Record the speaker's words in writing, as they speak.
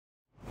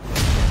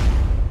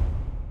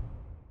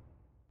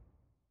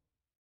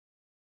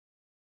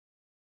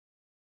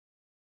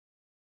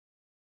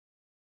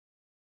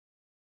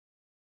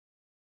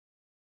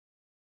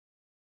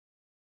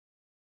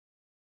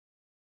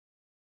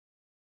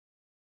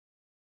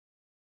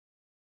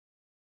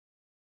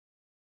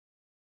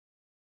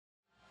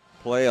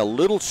Play a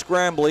little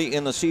scrambly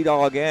in the Sea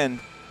Dog end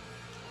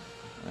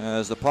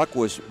as the puck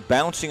was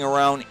bouncing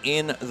around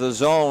in the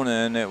zone,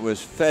 and it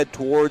was fed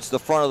towards the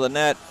front of the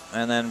net,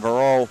 and then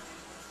Verreau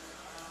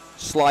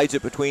slides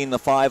it between the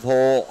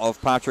 5-hole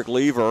of Patrick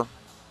Lever,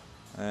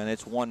 and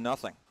it's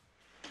 1-0.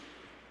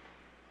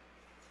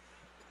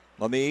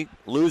 Lamy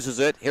loses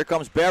it. Here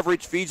comes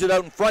Beveridge, feeds it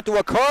out in front to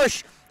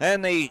Akarsh,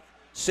 and the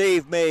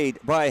save made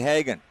by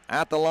Hagen.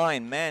 At the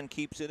line, Mann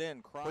keeps it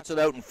in, puts it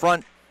out in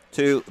front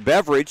to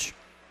Beveridge,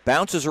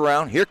 bounces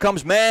around. Here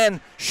comes Mann,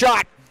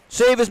 shot,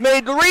 save is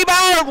made, the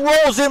rebound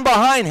rolls in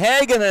behind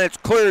Hagen, and it's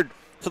cleared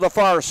to the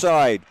far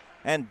side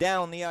and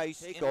down the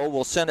ice.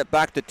 Will send it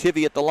back to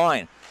Tivy at the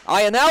line.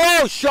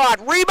 Iannello, shot,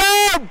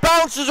 rebound,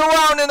 bounces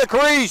around in the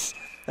crease,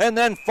 and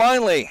then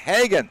finally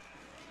Hagen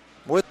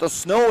with the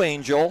Snow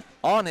Angel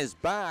on his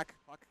back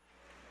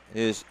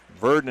is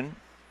Verdon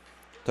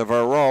to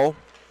Verreau,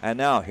 and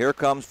now here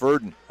comes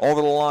Verdon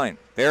over the line.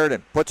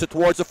 Verdon puts it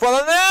towards the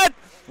front of the net,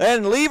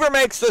 and Lever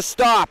makes the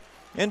stop.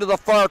 Into the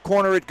far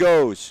corner it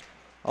goes.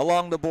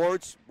 Along the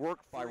boards,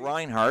 worked by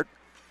Reinhardt.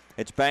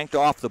 It's banked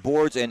off the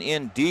boards and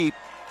in deep,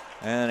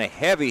 and a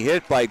heavy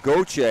hit by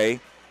Gauthier,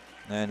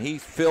 and he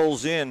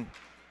fills in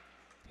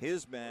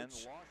his man,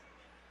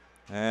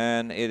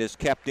 and it is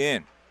kept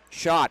in.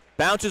 Shot,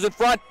 bounces in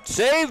front,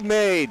 save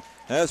made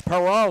as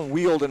Perron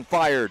wheeled and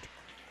fired.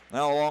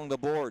 Now along the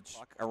boards,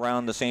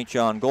 around the St.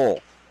 John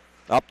goal.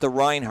 Up to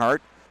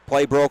Reinhardt,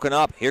 play broken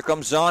up. Here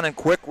comes Zonin,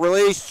 quick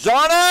release,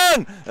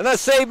 Zonin! And a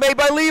save made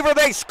by Lever,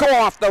 they score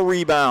off the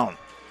rebound.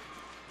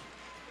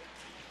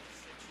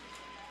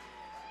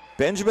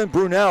 Benjamin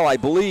Brunel, I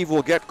believe,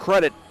 will get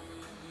credit.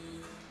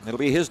 It'll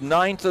be his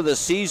 9th of the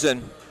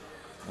season.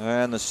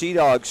 And the Sea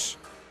Dogs,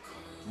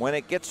 when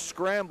it gets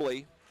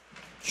scrambly,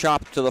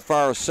 chopped to the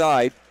far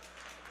side.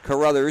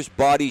 Carruthers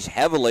bodies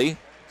heavily,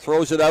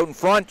 throws it out in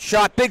front,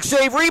 shot, big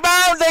save,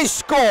 rebound, they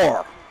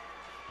score!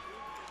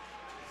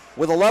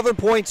 With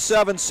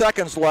 11.7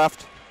 seconds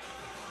left.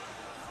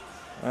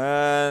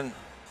 And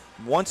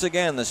once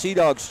again, the Sea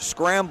Dogs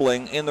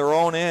scrambling in their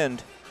own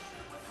end.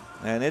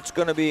 And it's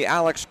going to be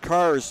Alex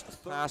Carr's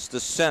pass to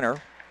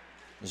center.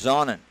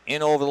 Zonin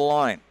in over the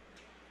line.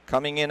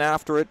 Coming in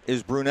after it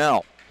is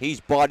Brunel.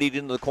 He's bodied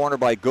into the corner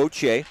by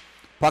Gauthier.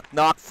 Puck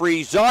knocked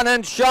free.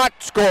 Zonin shot,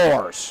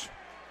 scores.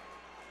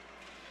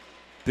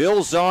 Bill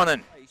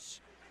Zonin.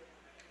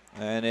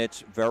 And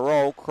it's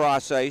Verreau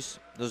cross ice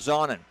to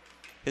Zonin.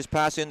 His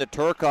pass into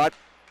Turcotte.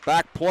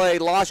 Back play.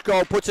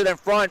 Loshko puts it in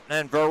front,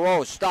 and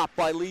Verreau stopped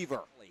by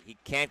Lever. He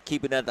can't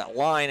keep it at that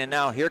line, and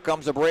now here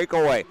comes a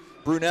breakaway.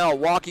 Brunel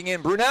walking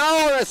in.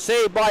 Brunel, a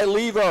save by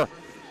Lever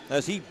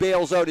as he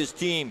bails out his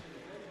team.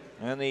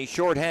 And the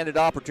shorthanded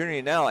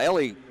opportunity now.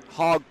 Ellie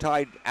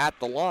hog-tied at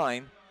the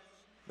line.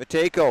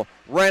 Matejko,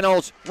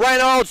 Reynolds,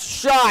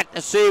 shot,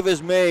 a save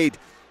is made.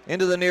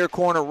 Into the near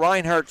corner,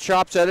 Reinhardt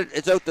chops at it,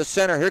 it's out the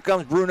center. Here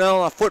comes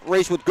Brunel, a foot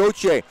race with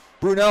Gauthier.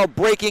 Brunel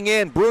breaking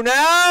in,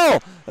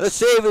 Brunel! The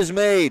save is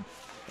made.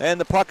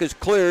 And the puck is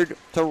cleared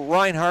to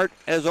Reinhardt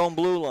at his own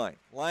blue line.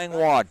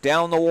 Langlois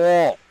down the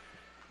wall,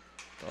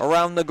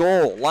 around the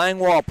goal.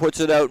 Langlois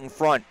puts it out in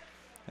front,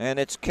 and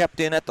it's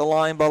kept in at the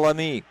line by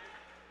Lamy.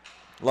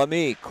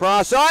 Lamy,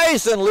 cross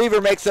ice, and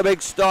Lever makes a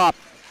big stop.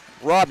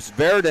 Robs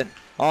Verdon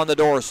on the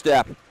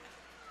doorstep.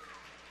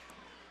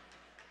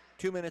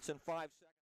 2 minutes and 5 seconds.